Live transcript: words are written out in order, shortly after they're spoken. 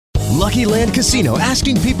Lucky Land Casino,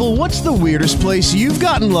 asking people, what's the weirdest place you've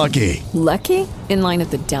gotten lucky? Lucky? In line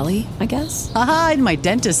at the deli, I guess? Aha, in my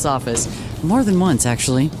dentist's office. More than once,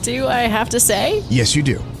 actually. Do I have to say? Yes, you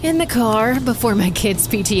do. In the car before my kids'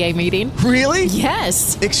 PTA meeting. Really?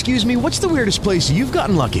 Yes. Excuse me, what's the weirdest place you've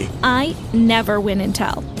gotten lucky? I never win and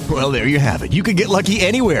tell. Well, there you have it. You can get lucky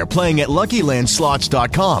anywhere, playing at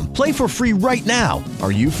LuckyLandSlots.com. Play for free right now.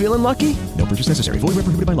 Are you feeling lucky? No purchase necessary. Void where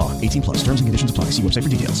prohibited by law. 18 plus. Terms and conditions apply. See website for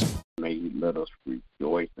details. May you let us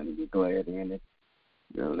rejoice and be glad in it.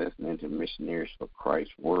 You're listening to Missionaries for Christ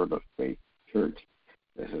Word of Faith Church.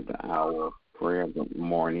 This is the hour of prayer. Good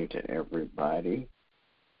morning to everybody.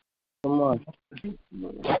 Good morning.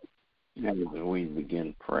 As we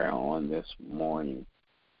begin prayer on this morning,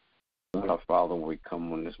 God our Father, we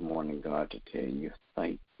come on this morning, God, to tell you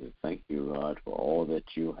thank you. Thank you, God, for all that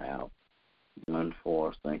you have done for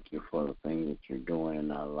us. Thank you for the things that you're doing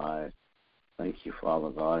in our lives. Thank you, Father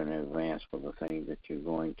God, in advance for the things that you're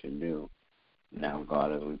going to do. Now,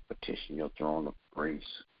 God, as we petition your throne of grace,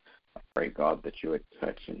 I pray, God, that you would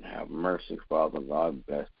touch and have mercy, Father God.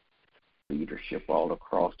 Bless leadership all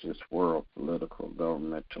across this world, political,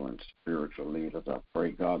 governmental, and spiritual leaders. I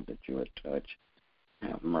pray, God, that you would touch.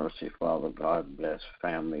 Have mercy, Father God. Bless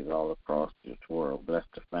families all across this world. Bless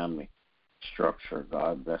the family structure,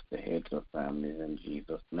 God. Bless the heads of families in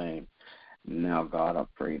Jesus' name. Now, God, I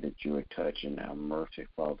pray that you would touch and have mercy,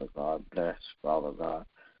 Father God. Bless, Father God,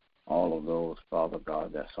 all of those, Father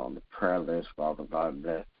God, that's on the prayer list. Father God,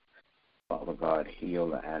 bless. Father God,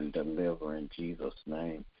 heal and deliver in Jesus'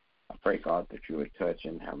 name. I pray, God, that you would touch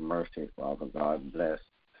and have mercy, Father God. Bless,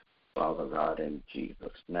 Father God, in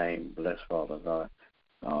Jesus' name. Bless, Father God,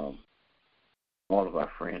 all of our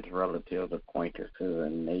friends, relatives, acquaintances,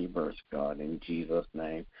 and neighbors, God, in Jesus'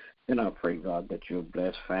 name. Then I pray, God, that you would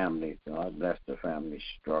bless families, God. Bless the family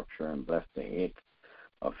structure and bless the heads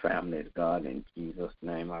of families, God, in Jesus'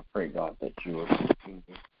 name. I pray, God, that you would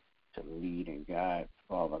continue to lead and guide,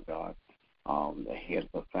 Father God, the heads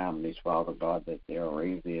of families, Father God, that they'll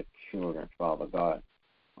raise their children, Father God,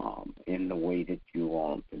 in the way that you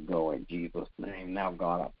want them to go in Jesus' name. Now,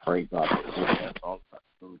 God, I pray, God, that you bless all of our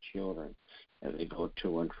school children as they go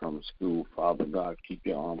to and from school. Father God, keep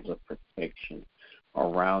your arms of protection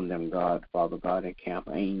around them, God. Father God, and camp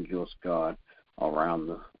angels, God, around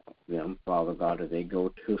them, Father God, as they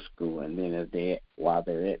go to school and then while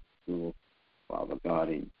they're at school, Father God,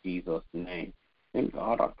 in Jesus' name. And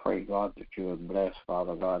God, I pray, God, that you would bless,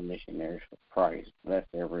 Father God, Missionaries for Christ. Bless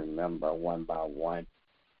every member one by one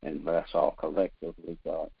and bless all collectively,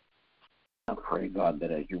 God. I pray, God,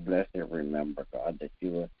 that as you bless every member, God, that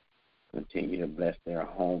you would continue to bless their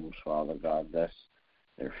homes, Father God. Bless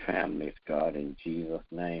their families, God, in Jesus'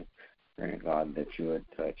 name. Pray, God, that you would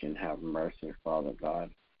touch and have mercy, Father God,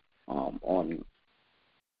 on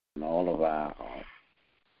all of our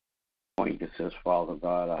acquaintances, Father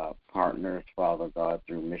God, our partners, Father God,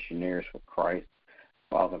 through Missionaries for Christ.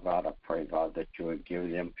 Father God, I pray, God, that you would give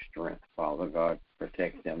them strength, Father God,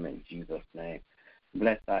 protect them in Jesus' name.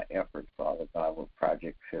 Bless our efforts, Father God, with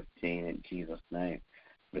Project 15 in Jesus' name.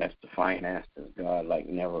 Bless the finances, God, like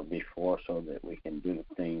never before, so that we can do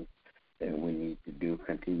the things that we need to do.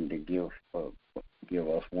 Continue to give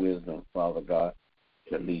us wisdom, Father God,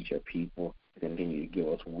 to lead your people. Continue to give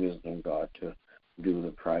us wisdom, God, to do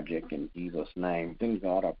the project in Jesus' name. Then,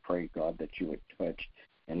 God, I pray, God, that you would touch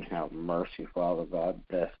and have mercy, Father God.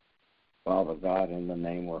 Bless, Father God, in the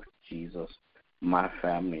name of Jesus, my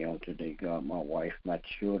family on today, God, my wife, my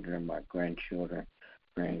children, my grandchildren.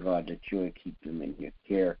 Praying, God, that you would keep them in your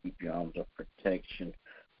care, keep your arms of protection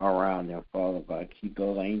around them, Father God. Keep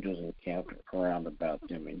those angels encamped around about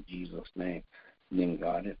them in Jesus' name. And then,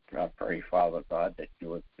 God, I pray, Father God, that you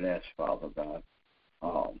would bless, Father God,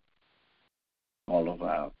 all of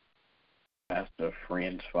our pastor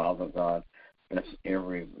friends, Father God. Bless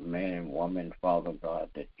every man and woman, Father God,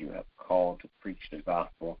 that you have called to preach the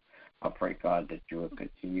gospel. I pray, God, that you will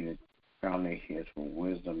continue to crown their heads with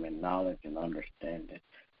wisdom and knowledge and understanding,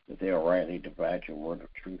 that they'll rightly divide your word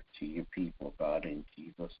of truth to your people, God, in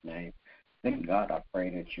Jesus' name. Then, God, I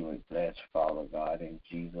pray that you would bless, Father God, in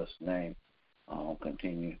Jesus' name.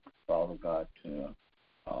 Continue, Father God, to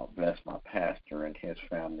bless my pastor and his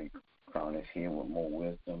family, crown his head with more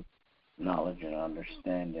wisdom, knowledge, and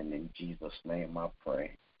understanding. In Jesus' name I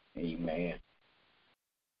pray. Amen.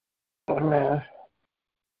 Amen.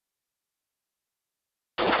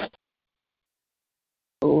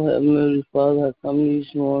 Oh, Heavenly Father, I come to you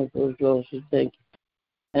this morning for Lord, so thank you.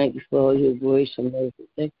 Thank you for all your grace and mercy.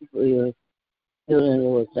 Thank you for your healing,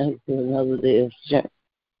 Lord. Thank you for another day of strength,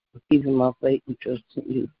 for keeping my faith and trust in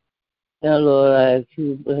you. Now, Lord, I ask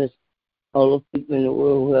you to bless All the people in the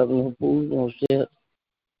world who have no food, no shelter.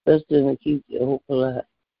 Bless them and keep their hope alive.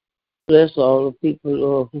 Bless all the people,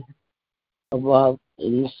 Lord, who are involved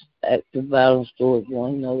in this active violence towards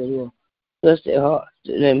one another, Lord. Bless their hearts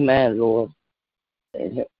and their mind, Lord,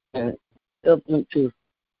 and help them to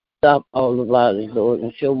stop all the violence, Lord,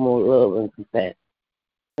 and show more love and compassion.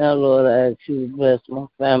 Now, Lord, I ask you to bless my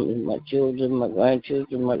family, my children, my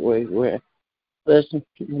grandchildren, my great-grand. Bless them,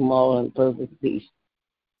 keep them all in perfect peace.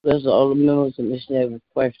 Bless all the members of Missionary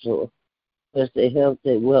Christ, Lord. Bless their health,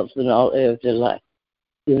 their wealth, and all areas of their life.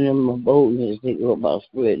 Give them a boldness they go about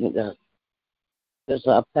spreading the gospel. Bless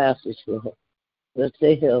our pastors, Lord. Bless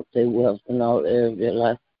their health, their wealth, and all areas of their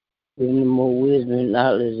life. Give them more wisdom and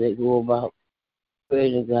knowledge as they go about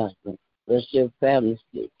spreading the gospel. Bless their families,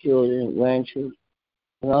 their children, grandchildren,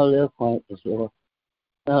 and all their acquaintances, Lord.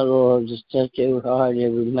 Now, Lord, just touch every heart,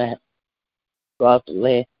 every mind throughout the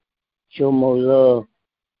land. Show more love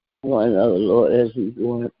to one another, Lord, as we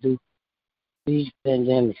go through these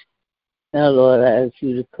pandemics. Now, Lord, I ask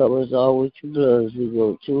you to cover us all with your blood as we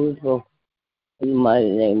go to and fro. In the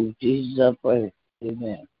mighty name of Jesus, I pray.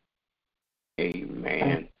 Amen.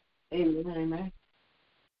 Amen. Amen.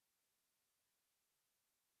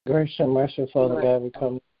 Grace and mercy, Father God, we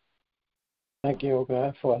come. Thank you, O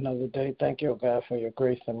God, for another day. Thank you, O God, for your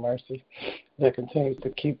grace and mercy that continues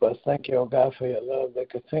to keep us. Thank you, O God, for your love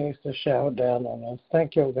that continues to shower down on us.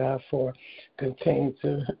 Thank you, O God, for continuing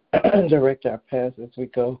to direct our paths as we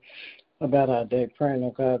go about our day, praying,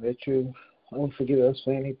 O God, that you won't forgive us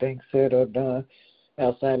for anything said or done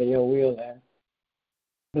outside of your will, and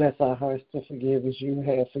bless our hearts to forgive as you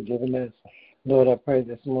have forgiven us. Lord, I pray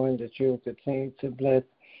this morning that you will continue to bless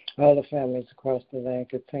all the families across the land,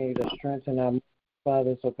 continue to strengthen our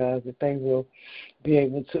fathers, oh God, that they will be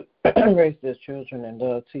able to raise their children in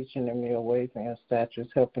love, teaching them your ways and your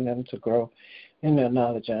statutes, helping them to grow in their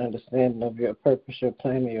knowledge and understanding of your purpose, your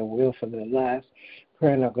plan, and your will for their lives.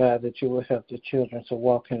 Praying, oh God, that you will help the children to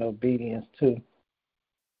walk in obedience to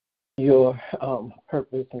your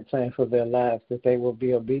purpose and plan for their lives, that they will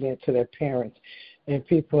be obedient to their parents and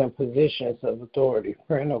people in positions of authority.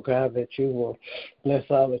 Praying, oh God, that you will bless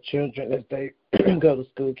all the children as they go to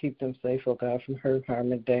school. Keep them safe, oh God, from hurt,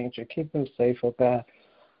 harm, and danger. Keep them safe, oh God,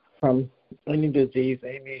 from any disease,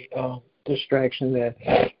 any distraction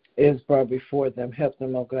that is brought before them. Help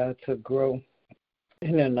them, oh God, to grow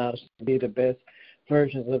in their knowledge, to be the best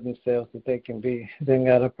versions of themselves that they can be. Then,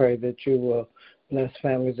 God, I pray that you will bless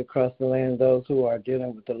families across the land, those who are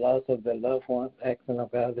dealing with the loss of their loved ones, asking, oh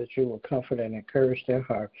God, that you will comfort and encourage their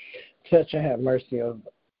heart. Touch and have mercy, oh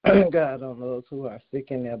God, on those who are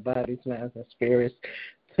sick in their bodies, minds, and spirits.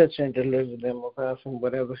 Touch and deliver them, oh God, from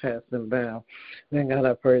whatever has them bound. Then, God,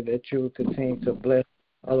 I pray that you will continue to bless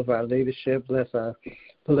all of our leadership, bless our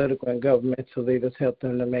political and governmental leaders, help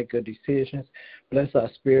them to make good decisions. Bless our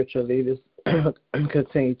spiritual leaders,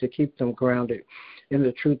 continue to keep them grounded in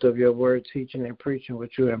the truth of your word, teaching and preaching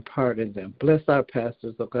what you imparted them. Bless our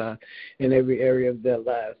pastors, oh God, in every area of their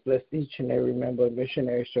lives. Bless each and every member of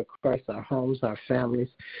Missionaries to Christ, our homes, our families,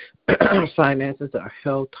 our finances, our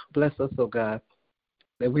health. Bless us, oh God,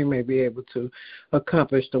 that we may be able to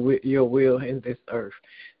accomplish your will in this earth.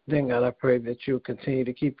 Then, God, I pray that you continue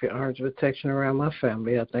to keep your arms of protection around my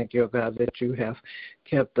family. I thank you, oh God, that you have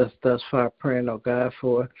kept us thus far, praying, oh God,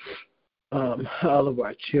 for all of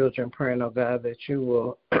our children, praying, oh God, that you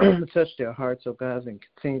will touch their hearts, oh God, and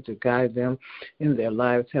continue to guide them in their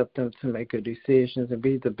lives, help them to make good decisions and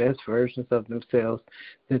be the best versions of themselves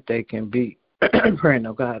that they can be. Praying,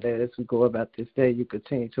 oh God, that as we go about this day, you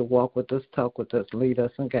continue to walk with us, talk with us, lead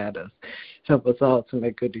us, and guide us. Help us all to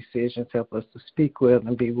make good decisions. Help us to speak well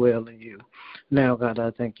and be well in you. Now, God,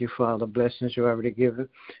 I thank you for all the blessings you already given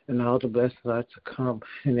and all the blessings are to come.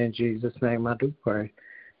 And in Jesus' name I do pray.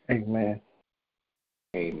 Amen.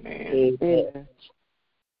 Amen. Amen.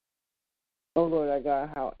 Oh, Lord, our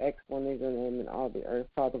God, how excellent is your name in all the earth.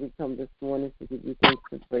 Father, we come this morning to give you thanks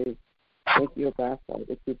and praise. Thank you, God, Father,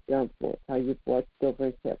 that you've done for us, how you've watched over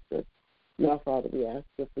and kept us. Now, Father, we ask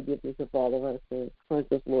for forgiveness of all of our sins.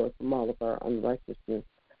 Cleanse us, Lord, from all of our unrighteousness.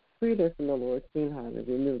 Free us from the Lord, clean heart, and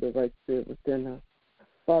renew the right spirit within us.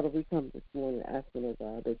 Father, we come this morning asking, oh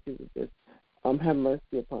God, that you would just have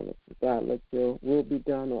mercy upon us. God, let your will be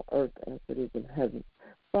done on earth as it is in heaven.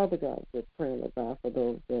 Father God, we're praying, oh God, for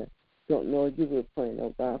those that don't know you. We're praying,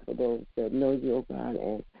 oh God, for those that know you, oh God,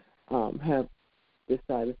 and have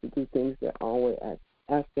decided to do things their own way,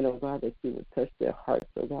 asking, oh God, that you would touch their hearts,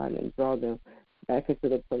 oh God, and draw them back into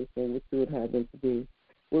the place in which you would have them to be.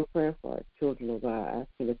 We're praying for our children, oh God,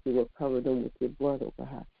 asking that you will cover them with your blood, oh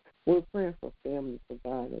God. We're praying for families, oh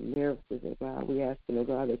God, and marriages, oh God. We asking, oh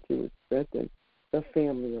God, that you would strengthen the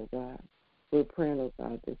family, oh God. We're praying, oh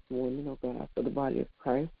God, this morning, oh God, for the body of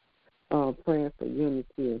Christ, praying for unity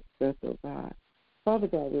and strength, oh God. Father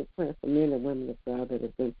God, we're praying for men and women of God that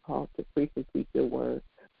have been called to preach and teach your word.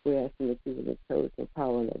 We're asking that you would encourage,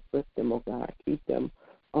 empower, and uplift them, oh God. Keep them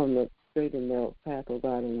on the straight and narrow path, oh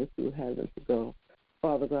God, in which you have them to go.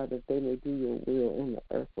 Father God, that they may do your will in the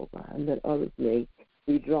earth, oh God, and that others may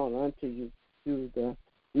be drawn unto you through the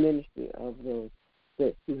ministry of those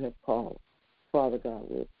that you have called. Father God,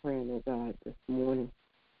 we're praying, oh God, this morning,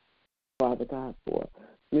 Father God, for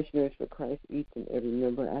Missionaries for Christ, each and every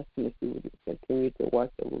member, asking that you would continue to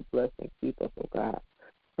watch over, bless, and keep us, oh God.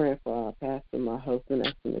 Praying for our pastor, my husband,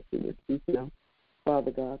 asking that you would keep him.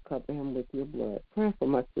 Father God, cover him with your blood. Praying for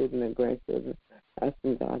my children and grandchildren,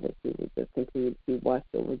 asking God that you would just continue to watch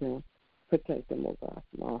over them, protect them, oh God,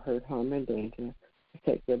 from all hurt, harm, and danger.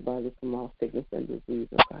 Protect their bodies from all sickness and disease,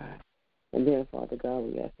 oh God. And then, Father God,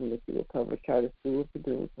 we ask that you will cover charter schools for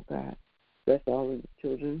doing, oh God. Bless all of the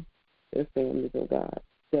children, their families, oh God.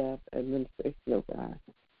 Staff, administration, oh God.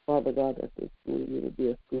 Father God, that this school year will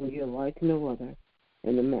be a school year like no other.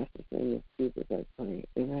 In the master's name of Jesus, I pray.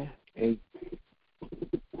 Amen.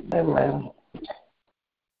 Amen.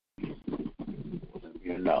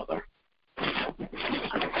 Another.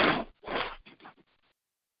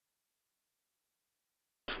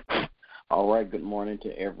 All right, good morning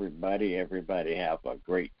to everybody. Everybody have a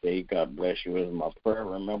great day. God bless you is my prayer.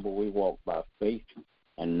 Remember, we walk by faith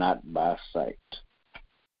and not by sight.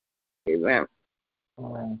 Amen.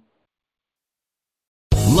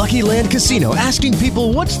 Lucky Land Casino, asking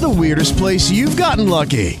people, what's the weirdest place you've gotten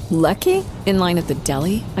lucky? Lucky? In line at the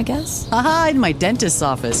deli, I guess? Aha, in my dentist's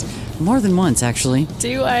office. More than once, actually.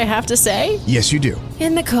 Do I have to say? Yes, you do.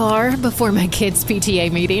 In the car before my kids'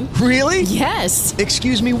 PTA meeting. Really? Yes.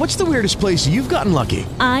 Excuse me, what's the weirdest place you've gotten lucky?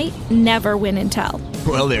 I never win and tell.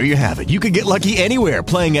 Well, there you have it. You can get lucky anywhere,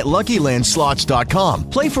 playing at LuckyLandSlots.com.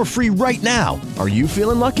 Play for free right now. Are you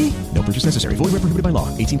feeling lucky? No purchase necessary. Void where prohibited by law.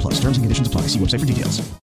 18+. Terms and conditions apply. See website for details.